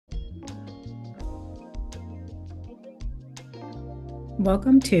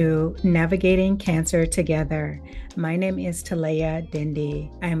Welcome to Navigating Cancer Together. My name is Talaya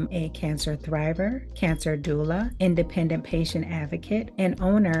Dindi. I'm a cancer thriver, cancer doula, independent patient advocate, and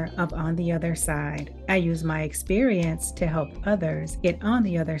owner of On the Other Side. I use my experience to help others get on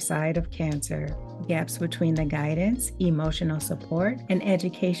the other side of cancer. Gaps between the guidance, emotional support, and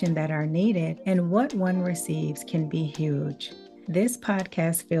education that are needed and what one receives can be huge. This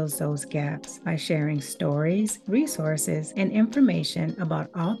podcast fills those gaps by sharing stories, resources, and information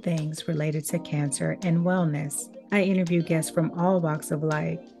about all things related to cancer and wellness. I interview guests from all walks of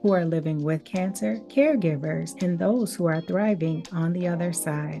life who are living with cancer, caregivers, and those who are thriving on the other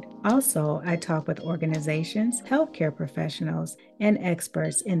side. Also, I talk with organizations, healthcare professionals, and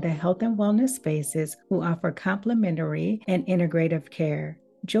experts in the health and wellness spaces who offer complementary and integrative care.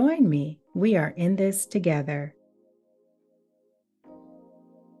 Join me. We are in this together.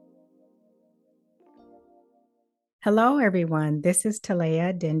 Hello, everyone. This is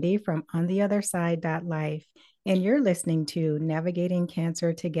Talaya Dindi from On the Other Side Life, and you're listening to Navigating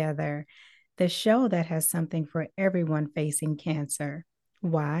Cancer Together, the show that has something for everyone facing cancer.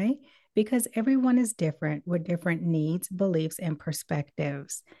 Why? Because everyone is different with different needs, beliefs, and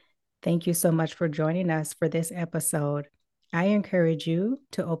perspectives. Thank you so much for joining us for this episode. I encourage you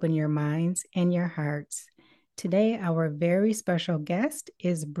to open your minds and your hearts. Today, our very special guest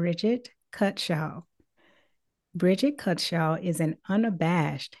is Brigitte Cutshall. Brigitte Cutshall is an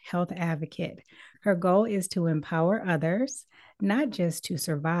unabashed health advocate. Her goal is to empower others, not just to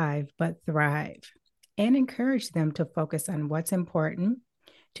survive, but thrive, and encourage them to focus on what's important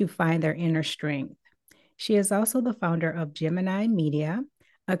to find their inner strength. She is also the founder of Gemini Media,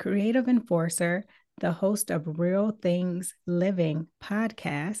 a creative enforcer, the host of Real Things Living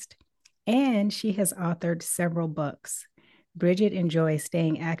podcast, and she has authored several books. Brigitte enjoys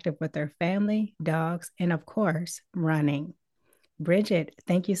staying active with her family, dogs, and of course, running. Brigitte,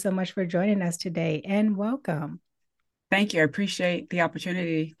 thank you so much for joining us today and welcome. Thank you. I appreciate the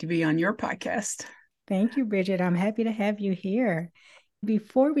opportunity to be on your podcast. Thank you, Brigitte. I'm happy to have you here.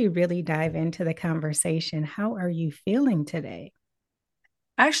 Before we really dive into the conversation, how are you feeling today?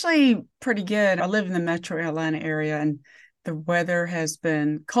 Actually, pretty good. I live in the metro Atlanta area and the weather has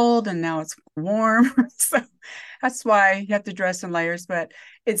been cold and now it's warm. So that's why you have to dress in layers, but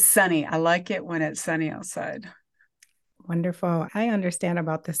it's sunny. I like it when it's sunny outside. Wonderful. I understand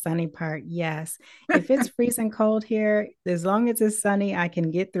about the sunny part. Yes. If it's freezing cold here, as long as it's sunny, I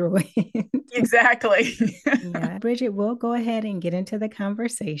can get through it. Exactly. Yeah. Brigitte, we'll go ahead and get into the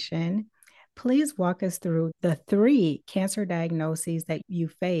conversation. Please walk us through the three cancer diagnoses that you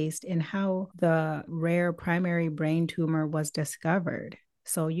faced and how the rare primary brain tumor was discovered.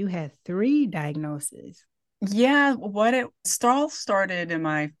 So you had three diagnoses. Yeah, what it all started in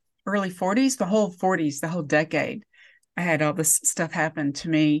my early 40s, the whole 40s, the whole decade. I had all this stuff happen to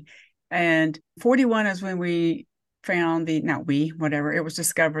me. And 41 is when we found not we, whatever, it was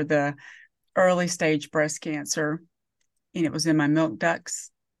discovered the early stage breast cancer. And it was in my milk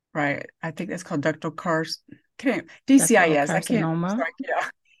ducts, right? I think that's called ductal Ductal DCIS. I can't, carcinoma. sorry,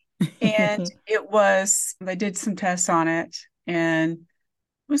 yeah. And they did some tests on it and it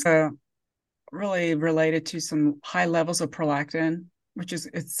was really related to some high levels of prolactin,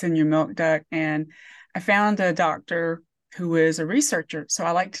 it's in your milk duct. And I found a doctor who is a researcher. So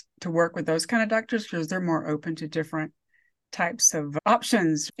I like to work with those kind of doctors because they're more open to different types of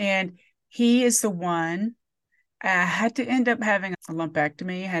options. And he is the one. I had to end up having a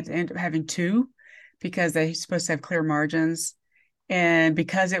lumpectomy. I had to end up having two because they're supposed to have clear margins. And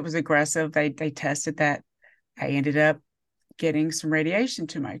because it was aggressive, they tested that. I ended up getting some radiation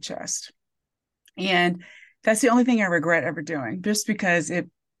to my chest. And that's the only thing I regret ever doing, just because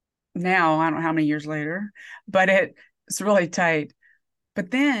now, I don't know how many years later, but it's really tight.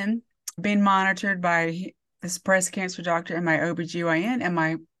 But then being monitored by this breast cancer doctor and my OBGYN, and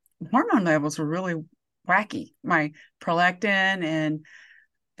my hormone levels were really wacky. My prolactin and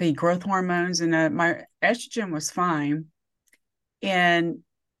the growth hormones and my estrogen was fine. And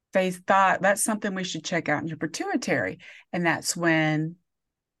they thought that's something we should check out in your pituitary. And that's when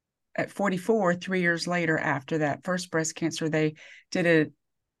at 44, 3 years later, after that first breast cancer, they did an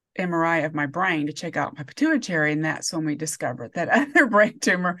MRI of my brain to check out my pituitary. And that's when we discovered that other brain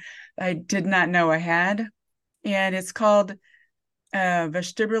tumor I did not know I had. And it's called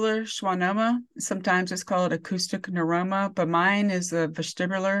vestibular schwannoma. Sometimes it's called acoustic neuroma, but mine is a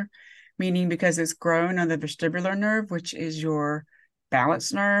vestibular, meaning because it's grown on the vestibular nerve, which is your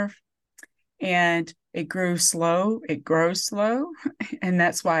balance nerve. And it grows slow. And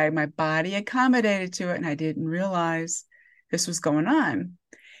that's why my body accommodated to it. And I didn't realize this was going on.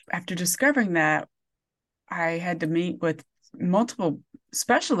 After discovering that, I had to meet with multiple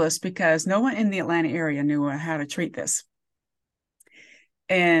specialists because no one in the Atlanta area knew how to treat this.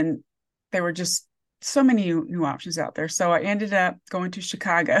 And there were just so many new options out there. So I ended up going to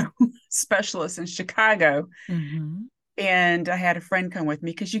Chicago, specialists in Chicago. Mm-hmm. And I had a friend come with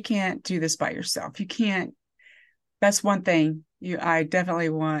me because you can't do this by yourself. You can't. That's one thing I definitely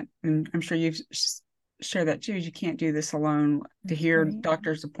want, and I'm sure you've shared that too. You can't do this alone to That's hear right.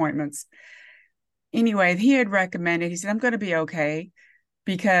 doctor's appointments. Anyway, he had recommended. He said, "I'm going to be okay,"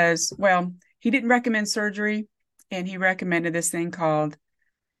 because, well, he didn't recommend surgery, and he recommended this thing called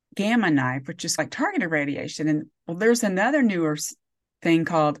gamma knife, which is like targeted radiation. And well, there's another newer thing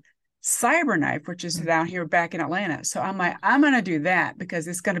called cyber knife, which is down here back in Atlanta. So I'm like, I'm going to do that because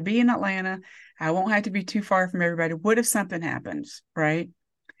it's going to be in Atlanta. I won't have to be too far from everybody. What if something happens, right?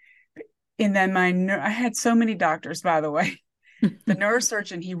 And then I had so many doctors, by the way. The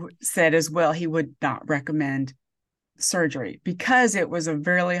neurosurgeon, he said as well, he would not recommend surgery because it was a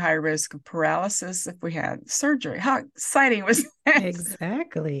very high risk of paralysis if we had surgery. How exciting was that?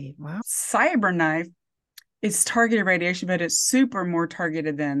 Exactly. Wow. Cyber knife is targeted radiation, but it's super more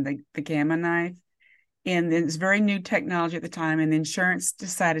targeted than the gamma knife. And it's very new technology at the time, and the insurance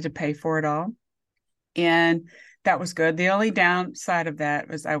decided to pay for it all. And that was good. The only downside of that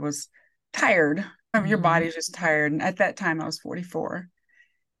was I was tired. I mean, your body's just tired. And at that time, I was 44.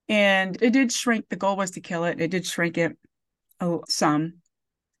 And it did shrink. The goal was to kill it. It did shrink it some.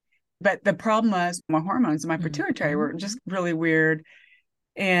 But the problem was my hormones and my pituitary were just really weird.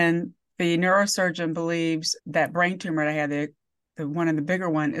 And the neurosurgeon believes that brain tumor I had, the one and the bigger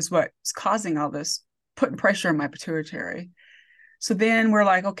one, is what's causing all this, putting pressure on my pituitary. So then we're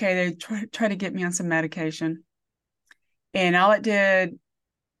like, okay, they try to get me on some medication. And all it did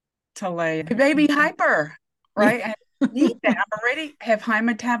to lay baby hyper, right? I need that. I already have high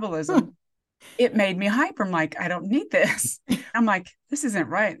metabolism. It made me hyper. I'm like, I don't need this. I'm like, this isn't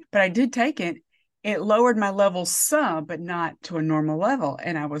right. But I did take it. It lowered my levels some, but not to a normal level.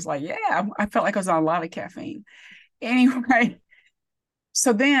 And I was like, yeah, I felt like I was on a lot of caffeine. Anyway,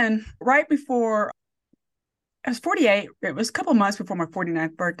 so then right before I was 48, it was a couple months before my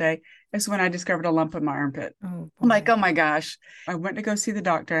 49th birthday, is when I discovered a lump in my armpit. Oh, I'm like, boy. oh my gosh. I went to go see the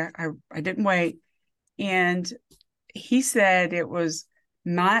doctor. I didn't wait. And he said it was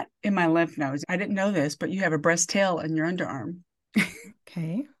not in my lymph nodes. I didn't know this, but you have a breast tail in your underarm.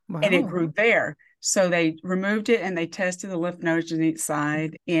 Okay. And it Wow. grew there. So they removed it and they tested the lymph nodes on each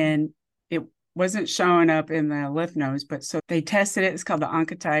side, and it wasn't showing up in the lymph nodes. But so they tested it. It's called the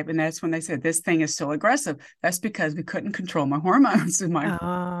oncotype. And that's when they said, this thing is still aggressive. That's because we couldn't control my hormones. And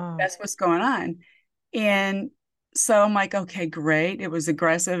Oh. that's what's going on. And so I'm like, okay, great. It was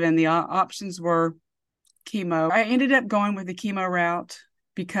aggressive. And the options were chemo. I ended up going with the chemo route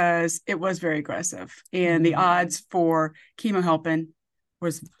because it was very aggressive. And the odds for chemo helping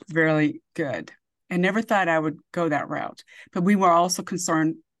was very good. I never thought I would go that route. But we were also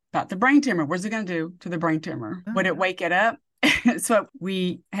concerned about the brain tumor. What's it going to do to the brain tumor? Would it wake it up? So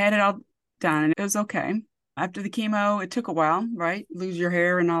we had it all done, and it was okay. After the chemo, it took a while, right? Lose your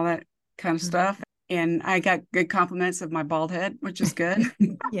hair and all that kind of stuff. And I got good compliments of my bald head, which is good.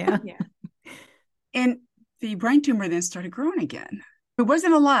 Yeah. And the brain tumor then started growing again. It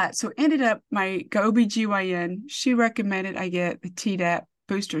wasn't a lot. So ended up my OBGYN, she recommended I get the Tdap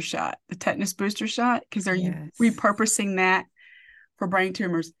booster shot, the tetanus booster shot, because they're repurposing that for brain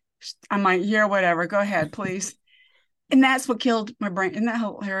tumors. I'm like, yeah, whatever. Go ahead, please. And that's what killed my brain. Isn't that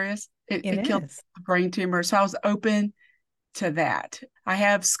hilarious? It killed the brain tumor. So I was open to that. I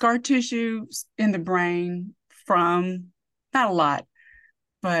have scar tissue in the brain from, not a lot,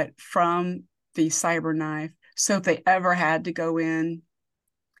 but from the cyber knife. So if they ever had to go in,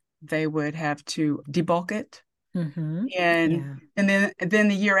 they would have to debulk it. And then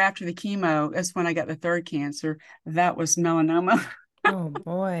the year after the chemo, that's when I got the third cancer. That was melanoma. Oh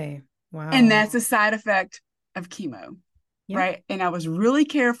boy. Wow. And that's a side effect of chemo. Right. And I was really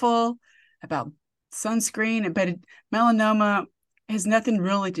careful about sunscreen, but melanoma has nothing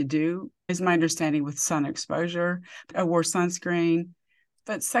really to do, is my understanding, with sun exposure. I wore sunscreen.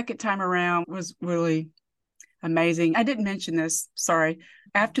 But second time around was really amazing. I didn't mention this, sorry.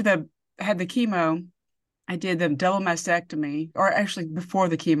 After I had the chemo, I did the double mastectomy, or actually before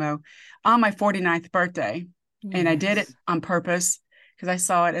the chemo, on my 49th birthday. And I did it on purpose because I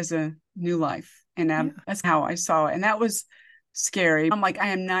saw it as a new life. And that's how I saw it. And that was scary. I'm like, I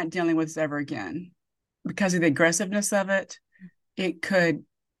am not dealing with this ever again. Because of the aggressiveness of it, it could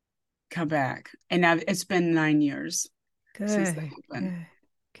come back. And now it's been 9 years since that happened. Good.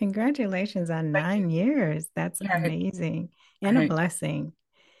 Congratulations on 9 years. That's amazing and a blessing.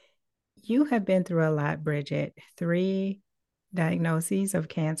 You have been through a lot, Brigitte. 3 diagnoses of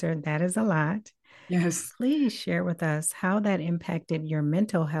cancer. That is a lot. Yes. Please share with us how that impacted your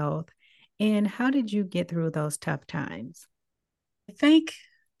mental health and how did you get through those tough times? I think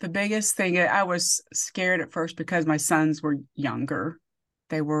the biggest thing, I was scared at first because my sons were younger.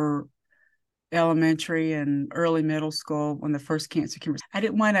 They were elementary and early middle school when the first cancer came. I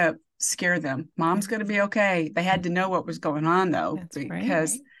didn't want to scare them. Mom's Yeah, going to be okay. They had to know what was going on though, that's right.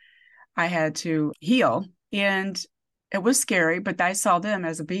 because I had to heal. And it was scary, but I saw them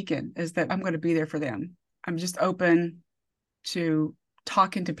as a beacon, is that I'm going to be there for them. I'm just open to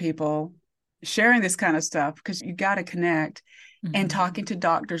talking to people, sharing this kind of stuff, because you got to connect and Mhm. talking to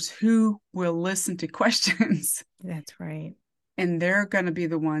doctors who will listen to questions. That's right. And they're going to be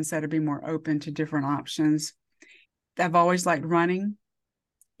the ones that will be more open to different options. I've always liked running,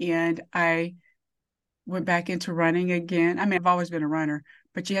 and I went back into running again. I mean, I've always been a runner,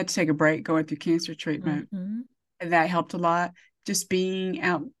 but you had to take a break going through cancer treatment. Mhm. And that helped a lot. Just being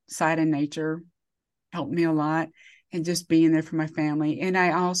outside in nature helped me a lot, and just being there for my family. And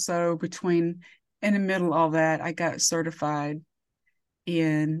I also, in the middle of all that, I got certified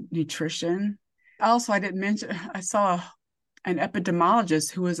in nutrition. Also, I didn't mention, I saw an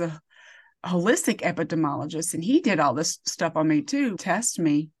epidemiologist who was a holistic epidemiologist, and he did all this stuff on me too, test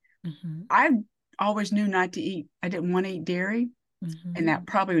me. Mhm. I always knew not to eat, I didn't want to eat dairy, and Mhm. that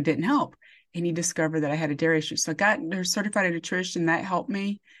probably didn't help. And he discovered that I had a dairy issue. So I got their certified in nutrition. That helped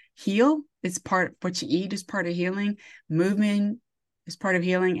me heal. It's part, what you eat is part of healing. Moving is part of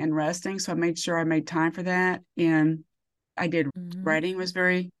healing, and resting. So I made sure I made time for that. And I did. Mhm. Writing was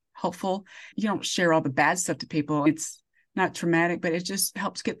very helpful. You don't share all the bad stuff to people. It's not traumatic, but it just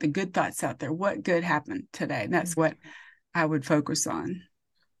helps get the good thoughts out there. What good happened today? And that's what I would focus on.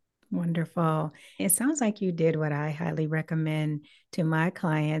 Wonderful. It sounds like you did what I highly recommend to my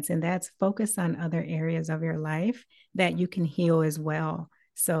clients, and that's focus on other areas of your life that you can heal as well.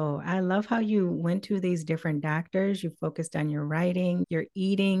 So I love how you went to these different doctors. You focused on your writing, your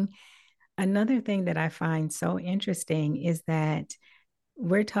eating. Another thing that I find so interesting is that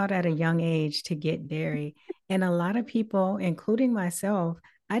we're taught at a young age to get dairy. And a lot of people, including myself,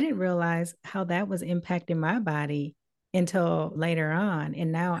 I didn't realize how that was impacting my body until later on.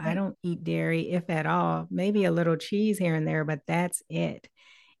 And now I don't eat dairy, if at all, maybe a little cheese here and there, but that's it.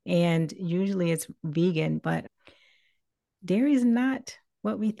 And usually it's vegan, but dairy is not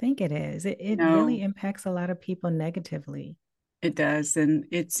what we think it is. It really No, impacts a lot of people negatively. it does. And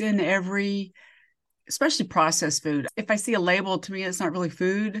it's in every, especially processed food. If I see a label, to me, it's not really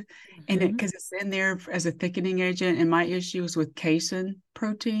food. And Mm-hmm. because it's in there as a thickening agent. And my issue is with casein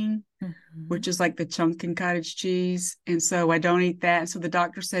protein, Mm-hmm. which is like the chunk in cottage cheese. And so I don't eat that. So the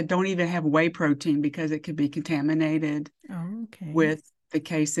doctor said, don't even have whey protein because it could be contaminated Oh, okay. with the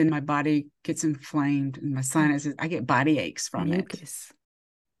casein. My body gets inflamed and my sinuses, I get body aches from it. Mucus.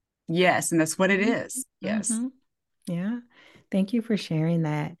 Yes. And that's what it Mm-hmm. is. Yes. Mm-hmm. Yeah. Thank you for sharing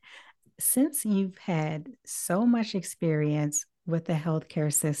that. Since you've had so much experience with the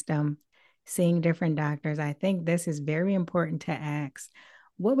healthcare system, seeing different doctors, I think this is very important to ask.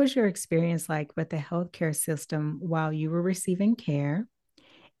 What was your experience like with the healthcare system while you were receiving care?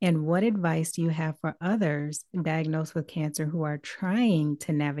 And what advice do you have for others diagnosed with cancer who are trying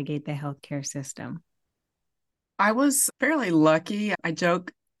to navigate the healthcare system? I was fairly lucky. I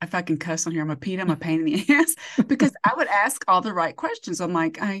joke, if I can cuss on here, I'm a pain in the ass, because I would ask all the right questions. I'm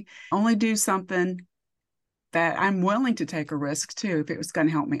like, I only do something that I'm willing to take a risk too. If it was going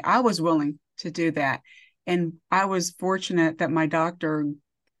to help me, I was willing to do that. And I was fortunate that my doctor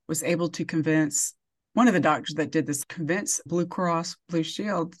was able to convince, one of the doctors that did this, convince Blue Cross Blue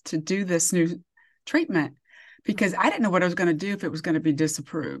Shield to do this new treatment, because I didn't know what I was going to do if it was going to be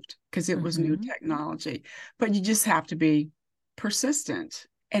disapproved, because it was new Mm-hmm. technology. But you just have to be persistent.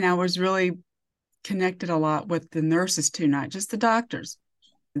 And I was really connected a lot with the nurses too, not just the doctors.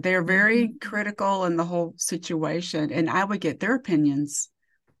 They're Mm-hmm. very critical in the whole situation. And I would get their opinions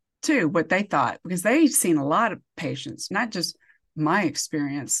too, what they thought, because they've seen a lot of patients, not just my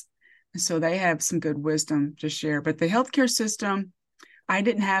experience. And so they have some good wisdom to share. But the healthcare system, I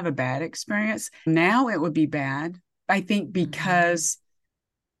didn't have a bad experience. Now it would be bad. I think Mm-hmm. because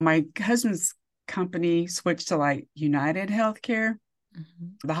my husband's company switched to like United Healthcare.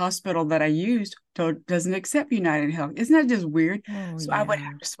 Mm-hmm. The hospital that I used doesn't accept United Health. Isn't that just weird? Oh, So I would yeah.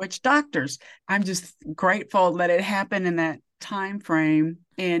 have to switch doctors. I'm just grateful that it happened in that time frame.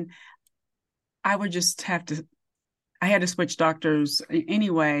 And I would just have to, I had to switch doctors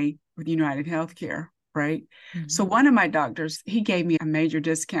anyway with United Healthcare, right? So Mm-hmm. one of my doctors, he gave me a major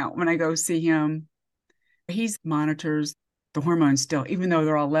discount when I go see him. He's monitors the hormones still, even though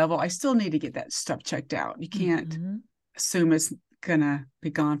they're all level. I still need to get that stuff checked out. You can't Mm-hmm. assume it's gonna be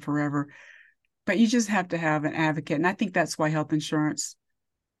gone forever. But you just have to have an advocate. And I think that's why health insurance,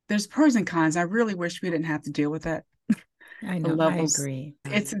 there's pros and cons. I really wish we didn't have to deal with that. I The know, I levels, agree.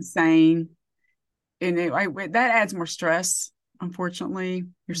 it's insane. And that adds more stress, unfortunately,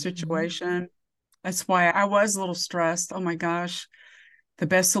 your Mhm. situation. That's why I was a little stressed. Oh my gosh. The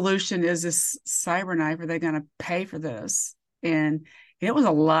best solution is this cyber knife. Are they going to pay for this? And it was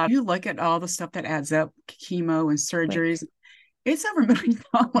a lot. You look at all the stuff that adds up, chemo and surgeries, Quick. it's over $1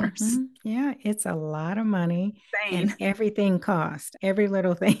 million. Yeah, it's a lot of money and Insane. everything cost, every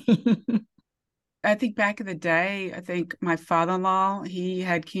little thing. I think back in the day, I think my father-in-law, he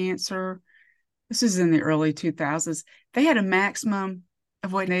had cancer. This is in the early 2000s. They had a maximum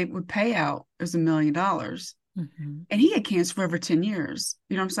of what they would pay out as $1 million. Mhm. And he had cancer for over 10 years.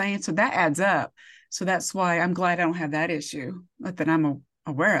 You know what I'm saying? So that adds up. So that's why I'm glad I don't have that issue, not that I'm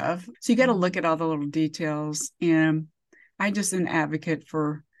aware of. So you got to look at all the little details. And I'm just an advocate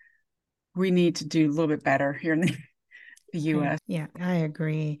for we need to do a little bit better here in the US. Yeah, I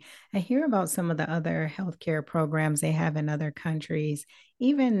agree. I hear about some of the other healthcare programs they have in other countries,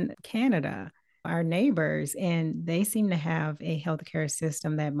 even Canada, our neighbors, and they seem to have a healthcare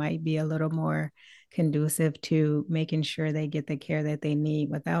system that might be a little more conducive to making sure they get the care that they need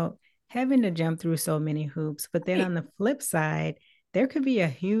without having to jump through so many hoops. But then Right, on the flip side, there could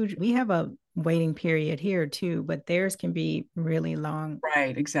be we have a waiting period here too, but theirs can be really long.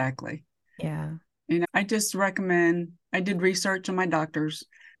 right, exactly. Yeah. And I just recommend, I did research on my doctors.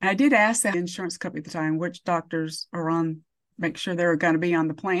 And I did ask the insurance company at the time which doctors are on, make sure they're going to be on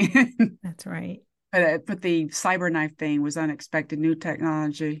the plan. That's right. But the cyber knife thing was unexpected new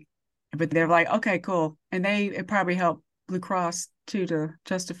technology. But they're like, okay, cool. And it probably helped Blue Cross too to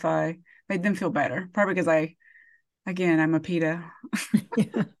justify, made them feel better. Probably because again, I'm a PETA.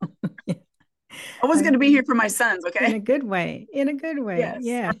 Yeah. I was going I to be here for my sons, in okay? a good way. In a good way. Yes,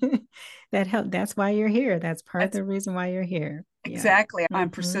 Yeah. That help. That's why you're here. That's part of that's the reason why you're here. Yeah. exactly. I'm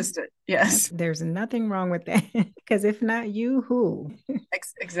Hmm. persistent. Yes, There's nothing wrong with that. Because if not you, who?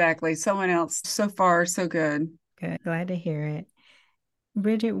 exactly. Someone else. So far, so good. Good. Glad to hear it.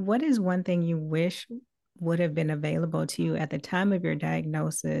 Bridget, what is one thing you wish would have been available to you at the time of your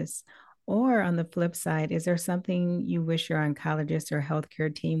diagnosis? Or on the flip side, is there something you wish your oncologist or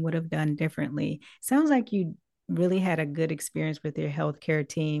healthcare team would have done differently? Sounds like you really had a good experience with your healthcare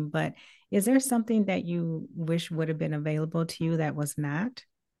team, but is there something that you wish would have been available to you that was not?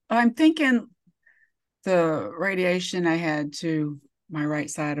 I'm thinking the radiation I had to my right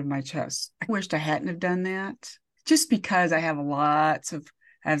side of my chest. I wished I hadn't have done that just because I have lots of,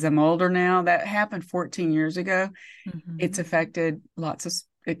 as I'm older now, that happened 14 years ago. It's Mm-hmm. affected lots of,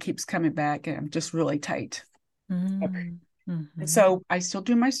 it keeps coming back and I'm just really tight. And Mm-hmm. so I still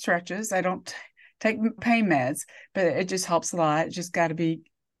do my stretches. I don't take pain meds, but it just helps a lot. Just got to be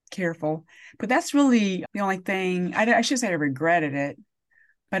careful. But that's really the only thing. I should say I regretted it,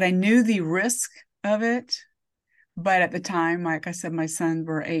 but I knew the risk of it. But at the time, like I said, my sons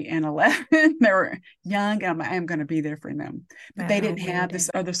were 8 and 11. They were young, and I am going to be there for them. But they How didn't were have this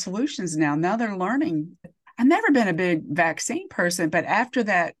they? other solutions now. Now they're learning. I've never been a big vaccine person, but after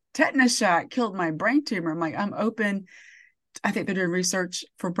that tetanus shot killed my brain tumor, I'm like, I'm open. I think they're doing research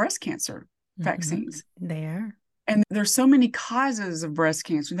for breast cancer Mm-hmm. vaccines. They are. And there's so many causes of breast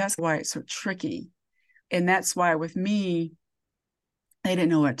cancer. That's why it's so tricky. And that's why with me, they didn't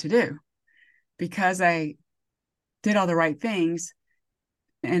know what to do because I did all the right things.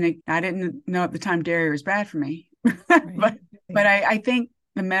 And I didn't know at the time dairy was bad for me. but Right. but Right. I think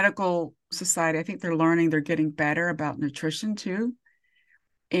the medical society, I think they're learning, they're getting better about nutrition too.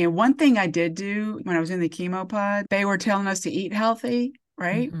 And one thing I did do when I was in the chemo pod, they were telling us to eat healthy,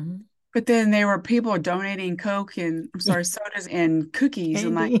 right? Mm-hmm. But then there were people donating Coke and I'm sorry, sodas and cookies.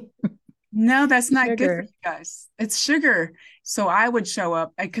 And like, Candy, no, that's not good for sugar. you guys. It's sugar. So I would show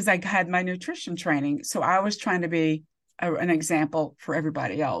up because I had my nutrition training. So I was trying to be an example for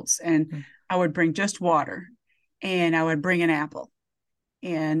everybody else. And Mm-hmm. I would bring just water and I would bring an apple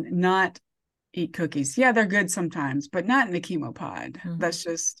and not eat cookies. Yeah, they're good sometimes, but not in the chemo pod. That's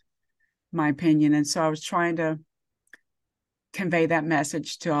just my opinion. And so I was trying to convey that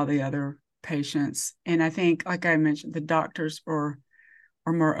message to all the other patients. And I think, like I mentioned, the doctors are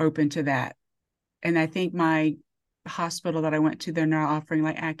more open to that. And I think my hospital that I went to, they're now offering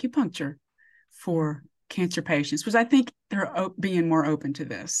like acupuncture Yeah. for cancer patients, which I think they're being more open to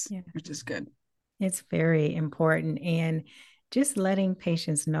this, Yeah. which is good. It's very important. And just letting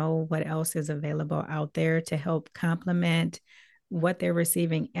patients know what else is available out there to help complement what they're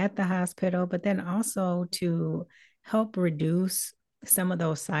receiving at the hospital, but then also to help reduce some of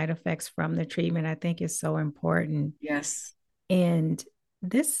those side effects from the treatment, I think is so important. Yes. And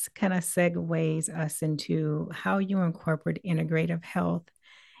this kind of segues us into how you incorporate integrative health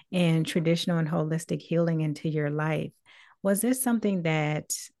and traditional and holistic healing into your life. Was this something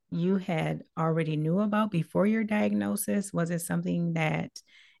that you had already knew about before your diagnosis? Was it something that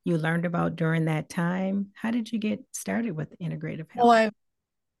you learned about during that time? How did you get started with integrative Well, health?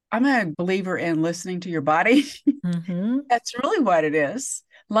 I'm a believer in listening to your body. Mm-hmm. That's really what it is.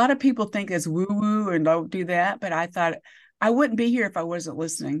 A lot of people think it's woo woo and don't do that, but I thought I wouldn't be here if I wasn't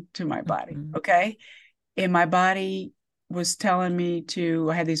listening to my body. Mm-hmm. Okay. And my body was telling me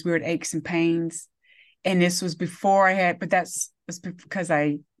I had these weird aches and pains. And this was before I had, but was because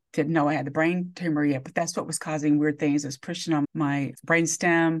I didn't know I had the brain tumor yet, but that's what was causing weird things. It was pushing on my brain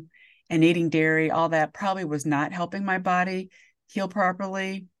stem and eating dairy. All that probably was not helping my body heal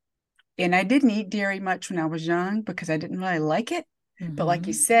properly. And I didn't eat dairy much when I was young because I didn't really like it. But like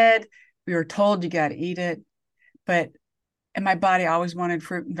you Mm-hmm. said, we were told you got to eat it. But and my body always wanted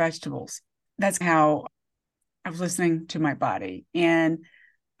fruit and vegetables. That's how I was listening to my body. And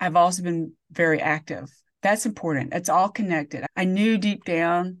I've also been very active. That's important. It's all connected. I knew deep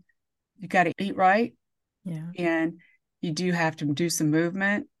down you got to eat right Yeah. and you do have to do some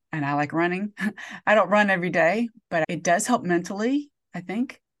movement. And I like running. I don't run every day, but it does help mentally, I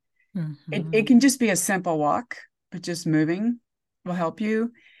think. It Mm-hmm. can just be a simple walk, but just moving will help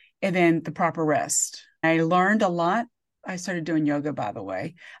you. And then the proper rest. I learned a lot. I started doing yoga, by the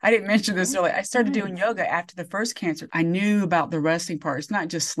way. I didn't mention this Okay. earlier. I started doing Nice. yoga after the first cancer. I knew about the resting part. It's not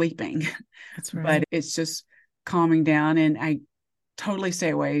just sleeping, That's but right. it's just calming down. And I totally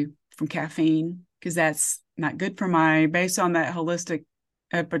stay away from caffeine because that's not good for based on that holistic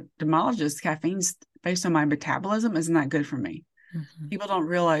epidemiologist, caffeine's based on my metabolism is not good for me. Mm-hmm. People don't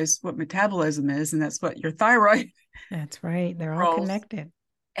realize what metabolism is, and that's what your thyroid That's right. They're all controls. connected.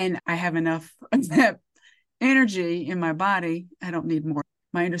 And I have enough of that energy in my body. I don't need more.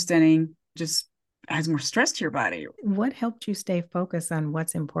 My understanding just adds more stress to your body. What helped you stay focused on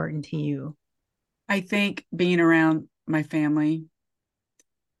what's important to you? I think being around my family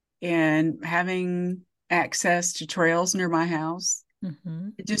and having access to trails near my house, Mm-hmm.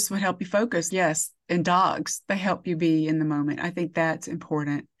 it just would help you focus. Yes. And dogs, they help you be in the moment. I think that's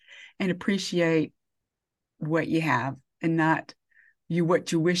important and appreciate what you have and not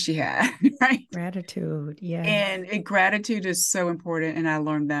what you wish you had, right? Gratitude. Yes. And gratitude is so important. And I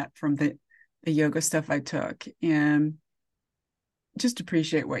learned that from the yoga stuff I took and just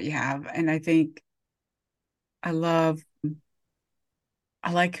appreciate what you have. And I think I love,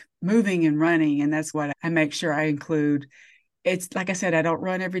 I like moving and running. And that's what I make sure I include. It's like I said, I don't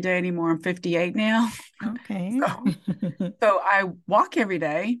run every day anymore. I'm 58 now. Okay. So, so I walk every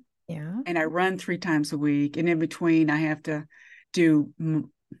day Yeah. and I run 3 times a week. And in between, I have to do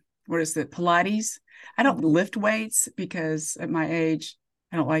what is it, Pilates. I don't lift weights because at my age,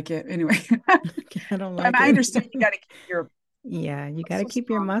 I don't like it anyway. I don't But like I it. understand you got to keep your Yeah, you got to muscles keep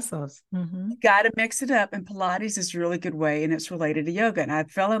your strong. muscles. Mm-hmm. You got to mix it up, and Pilates is a really good way, and it's related to yoga. And I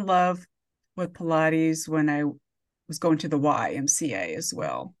fell in love with Pilates when I was going to the YMCA as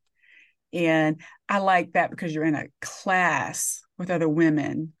well. And I like that because you're in a class with other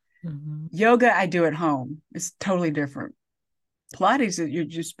women. Mm-hmm. Yoga, I do at home. It's totally different. Pilates, you're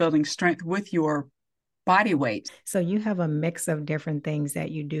just building strength with your body weight. So you have a mix of different things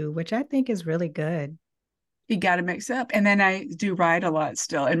that you do, which I think is really good. You got to mix up. And then I do write a lot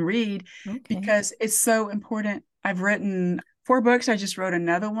still and read Okay. because it's so important. I've written 4 books. I just wrote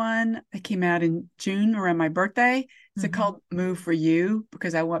another one that came out in June around my birthday. It's Mm-hmm. called Move for You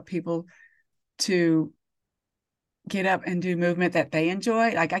because I want people to get up and do movement that they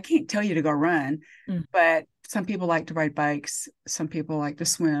enjoy. Like I can't tell you to go run, Mm-hmm. but some people like to ride bikes. Some people like to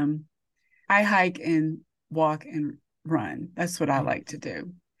swim. I hike and walk and run. That's what I like to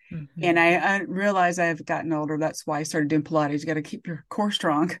do. Mm-hmm. And I realize I've gotten older. That's why I started doing Pilates. You got to keep your core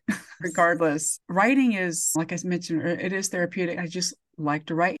strong, regardless. Writing is, like I mentioned, it is therapeutic. I just like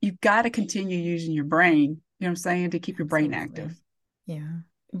to write. You've got to continue using your brain, you know what I'm saying, to keep your brain active. Absolutely. Yeah.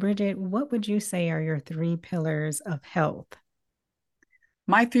 Bridget, what would you say are your three pillars of health?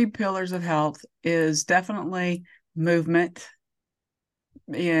 My 3 pillars of health is definitely movement.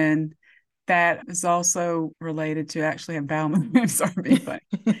 And that is also related to actually have bowel movements. Sorry, being funny.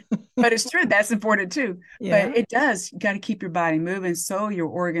 But it's true. That's important too. But Yeah. it does. You got to keep your body moving so your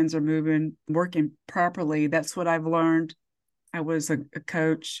organs are moving, working properly. That's what I've learned. I was a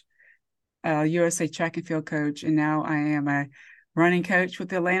coach, a USA track and field coach, and now I am a running coach with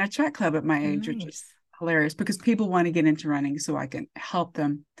the Atlanta Track Club at my age, which is Nice. hilarious because people want to get into running so I can help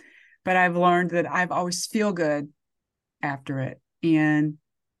them. But I've learned that I've always feel good after it. And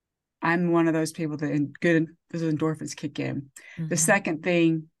I'm one of those people that those endorphins kick in. The Mm-hmm. second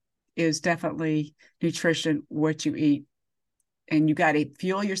thing is definitely nutrition, what you eat. And you got to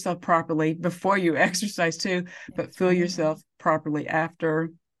fuel yourself properly before you exercise too, but That's fuel right. yourself properly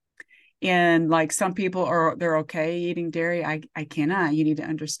after. And like some people they're okay eating dairy. I cannot. You need to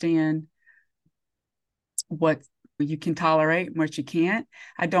understand what you can tolerate and what you can't.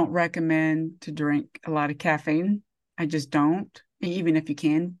 I don't recommend to drink a lot of caffeine. I just don't, even if you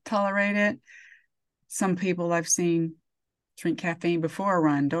can tolerate it. Some people I've seen drink caffeine before a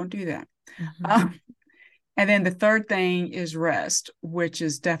run. Don't do that. Mm-hmm. Um, and then the third thing is rest, which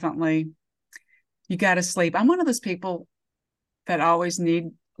is definitely you got to sleep. I'm one of those people that always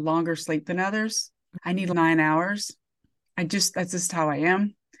need longer sleep than others. I need 9 hours. That's just how I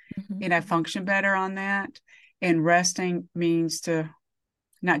am. Mm-hmm. And I function better on that. And resting means to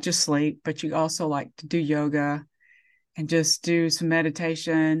not just sleep, but you also like to do yoga and just do some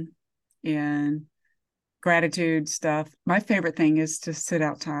meditation and gratitude stuff. My favorite thing is to sit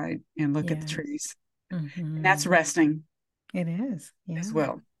outside and look at the Yes. trees. And Mm-hmm. that's resting It is. as Yeah.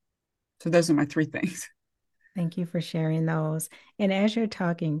 well. So those are my three things. Thank you for sharing those. And as you're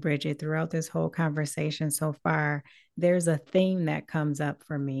talking, Bridget, throughout this whole conversation so far, there's a theme that comes up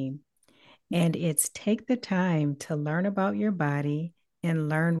for me. And it's take the time to learn about your body and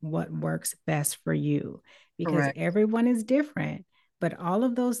learn what works best for you because Correct. everyone is different. But all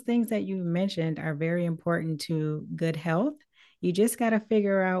of those things that you mentioned are very important to good health. You just got to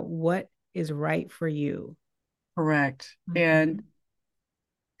figure out what is right for you. Correct. And Mhm.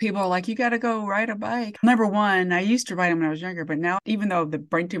 people are like, you got to go ride a bike. Number one, I used to ride them when I was younger, but now, even though the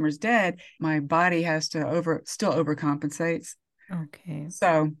brain tumor is dead, my body has to still overcompensates. Okay.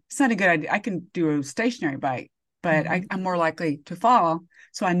 So it's not a good idea. I can do a stationary bike, but Mhm. I'm more likely to fall.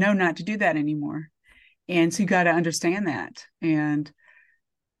 So I know not to do that anymore. And so you got to understand that. And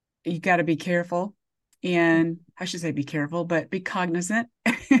you got to be careful. And I should say be careful, but be cognizant.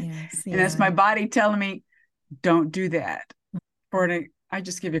 And Yes. that's Yeah. my body telling me, don't do that. I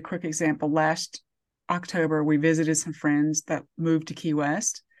just give you a quick example. Last October, we visited some friends that moved to Key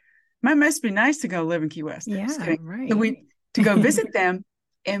West. It must be nice to go live in Key West. Just Yeah. kidding. So Right. we to go visit them,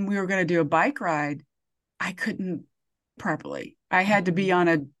 and we were going to do a bike ride. I couldn't properly. I had to be Mhm. on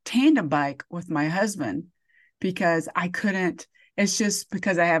a tandem bike with my husband because I couldn't. It's just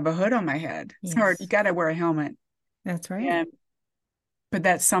because I have a hood on my head. It's hard. You Yes. got to wear a helmet. That's right. And but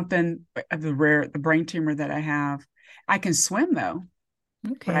that's something of the brain tumor that I have. I can swim though,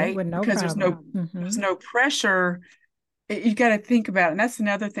 Okay. right? With no Because problem. there's Hmm. no pressure. You got to think about it. And that's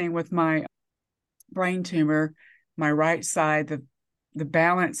another thing with my brain tumor, my right side, the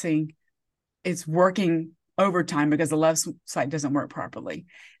balancing, it's working overtime because the left side doesn't work properly.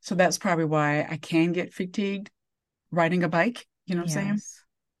 So that's probably why I can get fatigued riding a bike. You know what I'm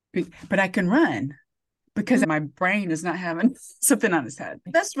saying? Yes. But I can run because my brain is not having something on its head.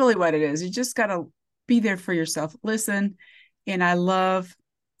 That's really what it is. You just got to be there for yourself, listen. And I love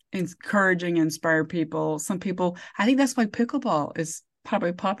encouraging, inspire people. Some people, I think that's why pickleball is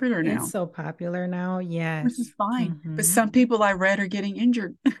probably popular It's now, so popular now. which is Yes. fine. But Hmm. some people I read are getting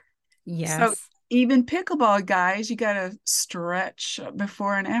injured. So Yes. even pickleball guys, you got to stretch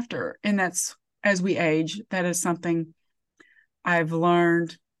before and after. And that's as we age, that is something I've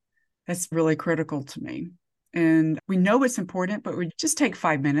learned that's really critical to me. And we know it's important, but we just take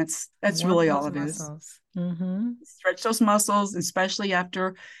 5 minutes. That's Work really all those it is. muscles. Hmm. Stretch those muscles, especially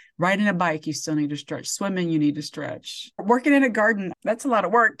after riding a bike, you still need to stretch. Swimming, you need to stretch. Working in a garden, that's a lot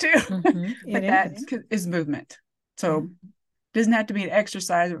of work too, Hmm. It but that is. is movement. Yeah, So it doesn't have to be an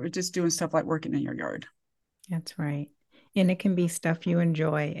exercise, we're just doing stuff like working in your yard. that's right. And it can be stuff you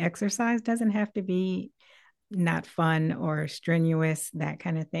enjoy. Exercise doesn't have to be not fun or strenuous, that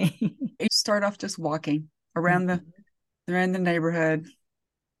kind of thing. You start off just walking around the Mhm. around the neighborhood.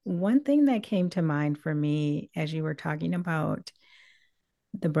 One thing that came to mind for me as you were talking about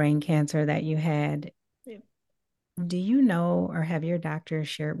the brain cancer that you had, do you know or have your doctor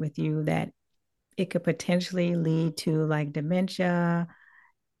shared with you that it could potentially lead to like dementia,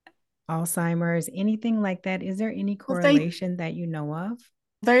 Alzheimer's, anything like that? Is there any Well, they correlation that you know of?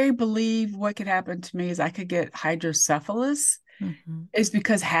 they believe what could happen to me is I could get hydrocephalus. Hmm. Is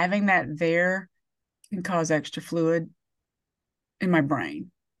because having that there can cause extra fluid in my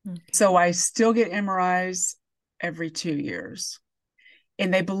brain. Okay. So I still get MRIs every 2 years.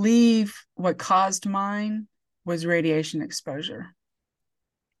 And they believe what caused mine was radiation exposure.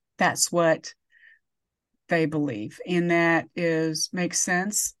 That's what they believe. And that is makes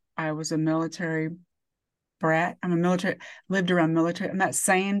sense. I was a military brat. I'm a military, lived around military. I'm not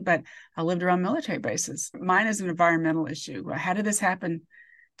saying, but I lived around military bases. Mine is an environmental issue. How did this happen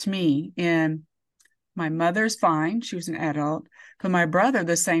to me? And my mother's fine. She was an adult. But my brother,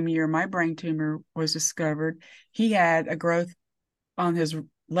 the same year my brain tumor was discovered, he had a growth on his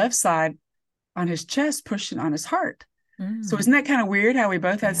left side on his chest, pushing on his heart. So Mm. isn't that kind of weird how we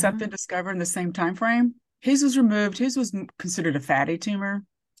both had Yeah. something discovered in the same time frame? His was removed. His was considered a fatty tumor,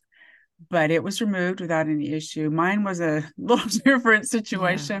 but it was removed without any issue. Mine was a little different Yeah.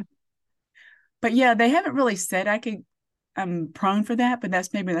 situation. But yeah, they haven't really said I'm prone for that, but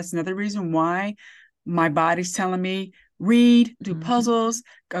that's another reason why my body's telling me read, do Hmm. puzzles,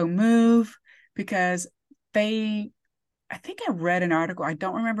 go move, because they I think I read an article, I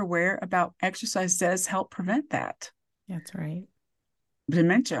don't remember where, about exercise does help prevent that That's right.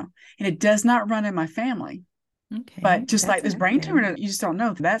 dementia. And it does not run in my family. But Okay. just like That's a this good brain thing. tumor, you just don't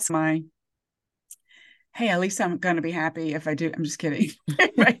know. That's my, hey, at least I'm going to be happy if I do. I'm just kidding.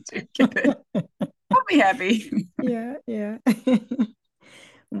 If I do get it, I'll be happy. Yeah, yeah.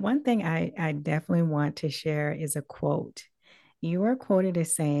 One thing I definitely want to share is a quote. You are quoted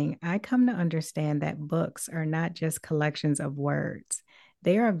as saying, I come to understand that books are not just collections of words.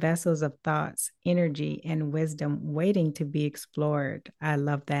 They are vessels of thoughts, energy, and wisdom waiting to be explored. I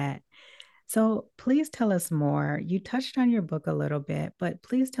love that. So please tell us more. You touched on your book a little bit, but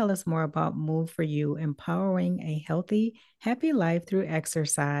please tell us more about Move for You, empowering a healthy, happy life through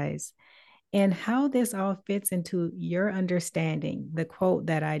exercise, and how this all fits into your understanding, the quote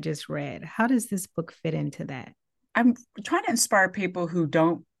that I just read. How does this book fit into that? I'm trying to inspire people who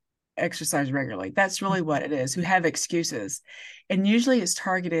don't exercise regularly. That's really what it is, who have excuses. And usually it's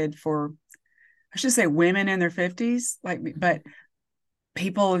targeted for, I should say, women in their 50s, like me, but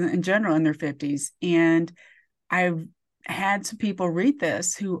people in general in their 50s. And I've had some people read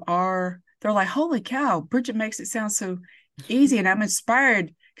this they're like, holy cow, Bridget makes it sound so easy. And I'm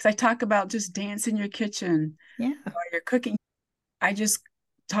inspired because I talk about just dance in your kitchen Yeah. while you're cooking. I just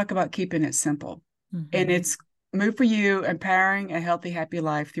talk about keeping it simple. And Mm-hmm. it's Move for You, empowering a healthy, happy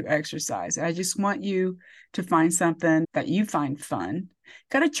life through exercise. I just want you to find something that you find fun.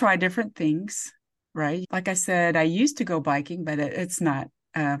 Got to try different things, right? Like I said, I used to go biking, but it's not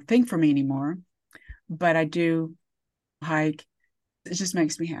a thing for me anymore. But I do hike. It just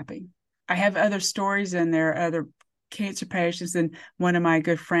makes me happy. I have other stories, and there are other cancer patients. And one of my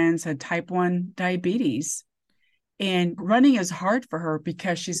good friends had type 1 diabetes. And running is hard for her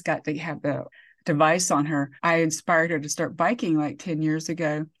because she's got to have the device on her. I inspired her to start biking like 10 years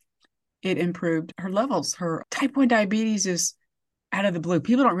ago. It improved her levels. Her type 1 diabetes is out of the blue.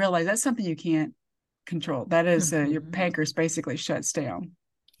 People don't realize that's something you can't control. That is your Mm-hmm. pancreas basically shuts down.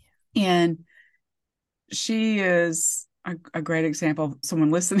 And she is a great example of someone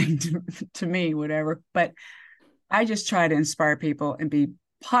listening to me, whatever. But I just try to inspire people and be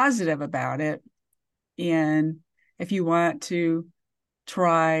positive about it. And if you want to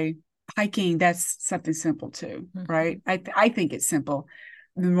try hiking, that's something simple too, Mm-hmm. right? I think it's simple.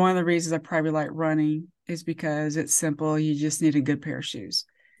 And one of the reasons I probably like running is because it's simple. You just need a good pair of shoes.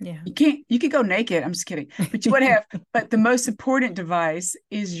 Yeah. You could go naked. I'm just kidding. But you would have, but the most important device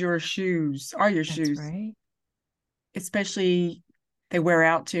is are your That's shoes, right. especially they wear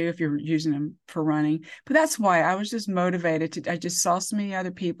out too if you're using them for running. But that's why I was just motivated I just saw so many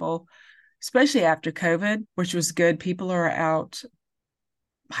other people, especially after COVID, which was good. People are out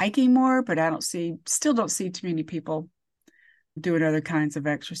hiking more, but still don't see too many people doing other kinds of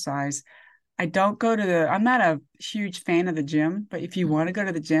exercise. I'm not a huge fan of the gym, but if you want to Mhm. go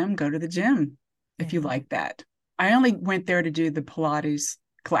to the gym, go to the gym if you Yeah. like that. I only went there to do the Pilates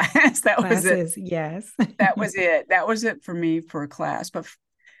class. That was it. Classes, yes. That was it. That was it for me for a class. But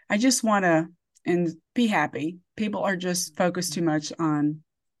I just want to and be happy. People are just focused too much on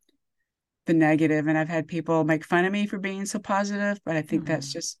the negative, and I've had people make fun of me for being so positive, but I think that's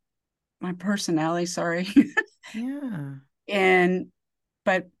Hmm. just my personality. Sorry. Yeah. and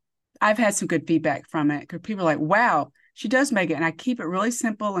but I've had some good feedback from it because people are like, wow, she does make it. And I keep it really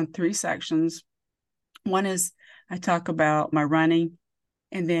simple in three sections. One is I talk about my running.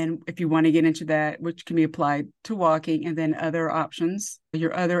 And then if you want to get into that, which can be applied to walking, and then other options,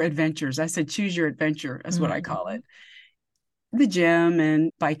 your other adventures. I said, choose your adventure, is what I call Hmm. it. The gym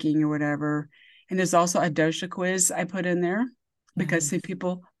and biking or whatever. And there's also a dosha quiz I put in there because some Nice.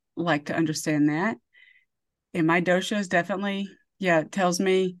 people like to understand that. And my dosha is definitely, yeah, it tells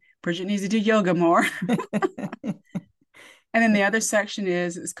me Bridget needs to do yoga more. And then the other section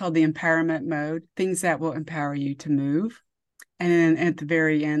is called the empowerment mode, things that will empower you to move. And then at the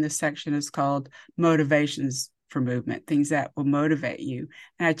very end, this section is called motivations for movement, things that will motivate you.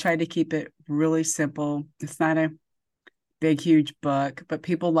 And I try to keep it really simple. It's not a big, huge book, but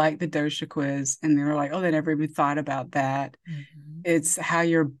people like the dosha quiz and they're like, oh, they never even thought about that. Mm-hmm. It's how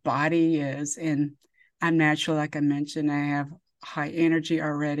your body is. And I'm natural, like I mentioned, I have high energy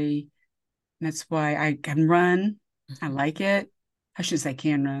already. That's why I can run. I Mm-hmm. like it. I should say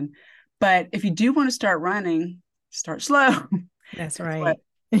can run. But if you do want to start running, start slow. That's That's what, right.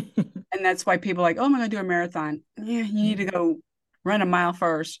 and that's why people are like, oh, I'm going to do a marathon. Yeah, you need to Mhm. go run a mile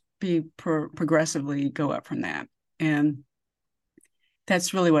first, be progressively go up from that. And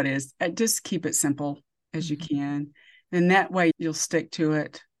that's really what it is. Just keep it simple as you Mhm. can. And that way you'll stick to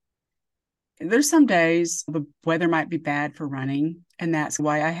it. There's some days the weather might be bad for running. And that's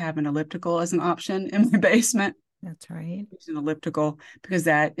why I have an elliptical as an option in my basement. That's right. Use an elliptical because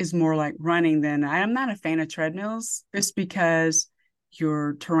that is more like running than I am not a fan of treadmills just because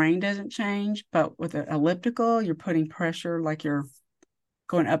your terrain doesn't change. But with an elliptical, you're putting pressure like you're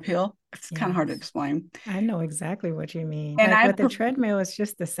going uphill. It's kind of hard to Yes. explain. I know exactly what you mean. And Like I with the treadmill, it's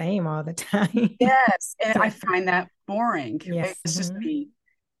just the same all the time. yes, and I Yeah. find that boring. Yes. It's just Mhm. me.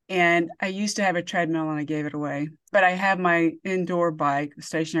 And I used to have a treadmill and I gave it away. But I have my indoor bike,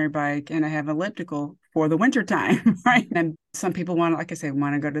 stationary bike, and I have an elliptical for the winter time, right? And some people want, like I say,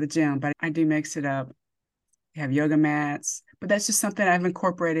 want to go to the gym, but I do mix it up. I have yoga mats, but that's just something I've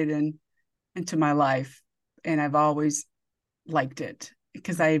incorporated into my life. And I've always liked it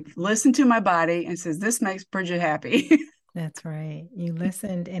because I listened to my body and says, this makes Bridget happy. That's right. You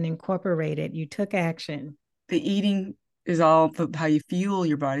listened and incorporated. You took action. The eating is all how you fuel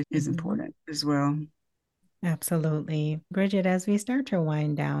your body is Mhm. important as well. Absolutely. Bridget, as we start to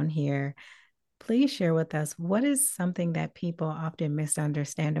wind down here, please share with us what is something that people often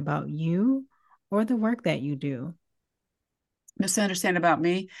misunderstand about you or the work that you do? Misunderstand about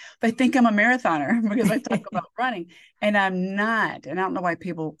me. They think I'm a marathoner because I talk about running, and I'm not. And I don't know why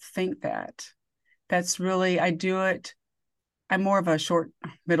people think that. That's really, I do it. I'm more of a short,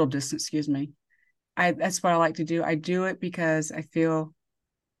 middle distance, excuse me. That's what I like to do. I do it because I feel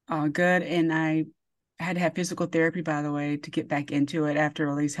good. And I had to have physical therapy, by the way, to get back into it after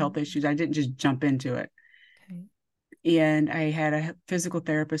all these health issues. I didn't just jump into it. Okay. And I had a physical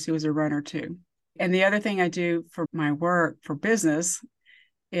therapist who was a runner too. And the other thing I do for my work for business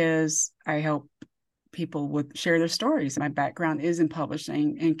is I help people with share their stories. My background is in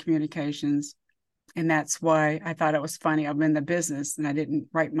publishing and communications. And that's why I thought it was funny. I'm in the business and I didn't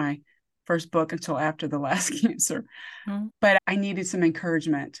write my first book until after the last cancer. Mm-hmm. But I needed some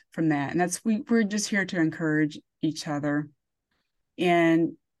encouragement from that. And we're just here to encourage each other.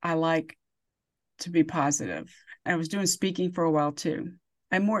 And I like to be positive. I was doing speaking for a while too.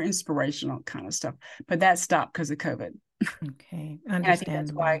 I'm more inspirational kind of stuff, but that stopped because of COVID. Okay. And I think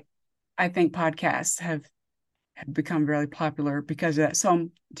that's Understandable. why I think podcasts have become really popular because of that. So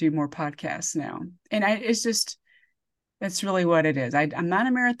I'm do more podcasts now. And it's just, that's really what it is. I'm not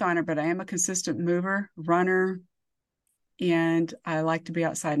a marathoner, but I am a consistent mover, runner, and I like to be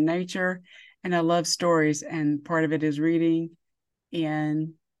outside in nature. And I love stories. And part of it is reading.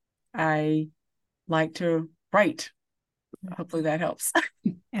 And I like to write. Hopefully that helps.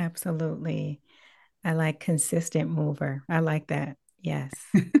 Absolutely. I like consistent mover. I like that. Yes.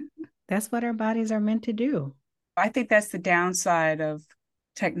 That's what our bodies are meant to do. I think that's the downside of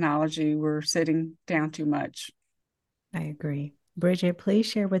technology. We're sitting down too much. I agree. Bridget, please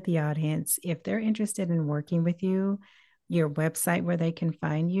share with the audience if they're interested in working with you, your website where they can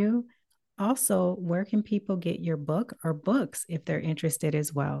find you. Also, where can people get your book or books if they're interested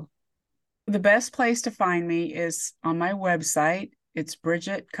as well? The best place to find me is on my website. It's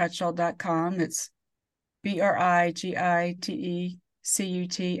BridgetteCutshall.com. It's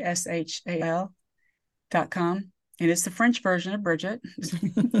BrigitteCutshall.com. And it's the French version of Bridget.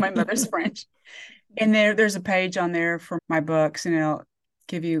 My mother's French. And there's a page on there for my books, and it'll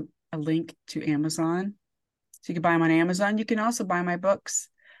give you a link to Amazon. So you can buy them on Amazon. You can also buy my books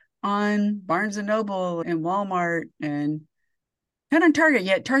on Barnes and Noble and Walmart and not on Target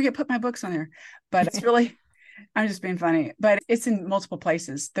yet. Target put my books on there, but it's really, I'm just being funny, but it's in multiple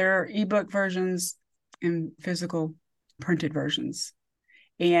places. There are ebook versions and physical printed versions.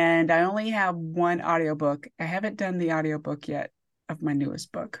 And I only have one audiobook. I haven't done the audiobook yet of my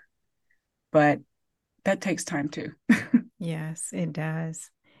newest book, but that takes time too. Yes, it does.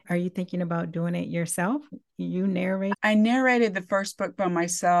 Are you thinking about doing it yourself? You narrate? I narrated the first book by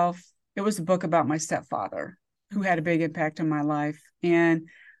myself. It was a book about my stepfather who had a big impact on my life. And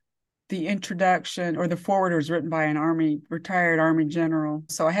the introduction or the foreword was written by retired Army general.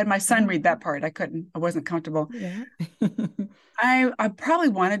 So I had my son Oh, read that part. I wasn't comfortable. yeah. I probably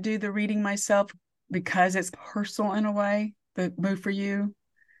want to do the reading myself because it's personal in a way, the move for you,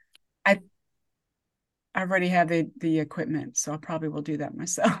 I I already have the equipment, so I probably will do that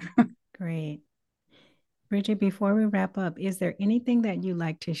myself. Great. Bridget, before we wrap up, is there anything that you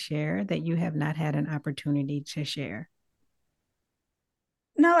like to share that you have not had an opportunity to share?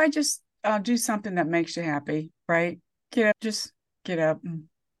 No, I just do something that makes you happy, right? Just get up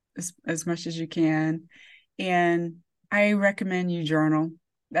as much as you can. And I recommend you journal.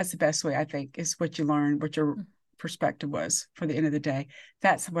 That's the best way, I think, is what you learn, what your perspective was for the end of the day.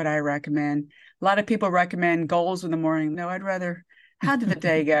 That's what I recommend. A lot of people recommend goals in the morning. No, I'd rather, how did the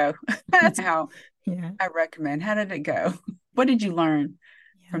day go? That's how Yeah. I recommend. How did it go? What did you learn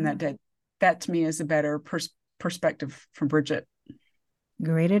from Yeah. that day? That to me is a better perspective from Brigitte.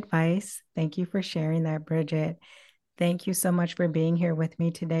 Great advice. Thank you for sharing that, Bridget. Thank you so much for being here with me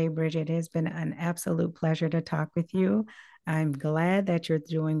today, Bridget. It has been an absolute pleasure to talk with you. I'm glad that you're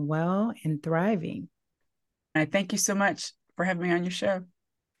doing well and thriving. I thank you so much for having me on your show.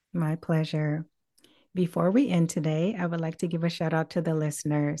 My pleasure. Before we end today, I would like to give a shout out to the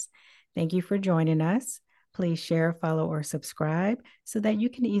listeners. Thank you for joining us. Please share, follow, or subscribe so that you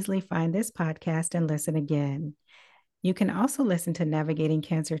can easily find this podcast and listen again. You can also listen to Navigating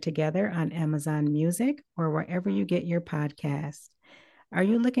Cancer Together on Amazon Music or wherever you get your podcasts. Are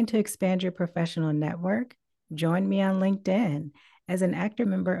you looking to expand your professional network? Join me on LinkedIn. As an active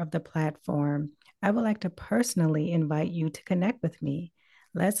member of the platform, I would like to personally invite you to connect with me.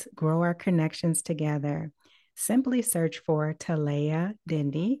 Let's grow our connections together. Simply search for Talaya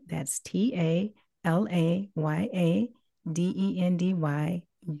Dendy, that's TALAYADENDY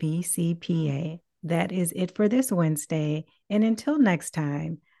That is it for this Wednesday. And until next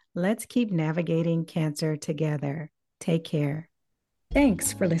time, let's keep navigating cancer together. Take care.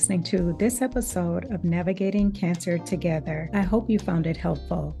 Thanks for listening to this episode of Navigating Cancer Together. I hope you found it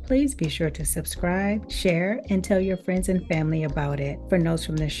helpful. Please be sure to subscribe, share, and tell your friends and family about it. For notes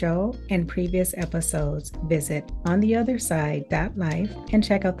from the show and previous episodes, visit ontheotherside.life and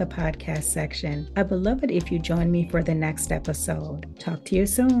check out the podcast section. I would love it if you join me for the next episode. Talk to you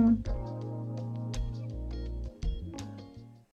soon.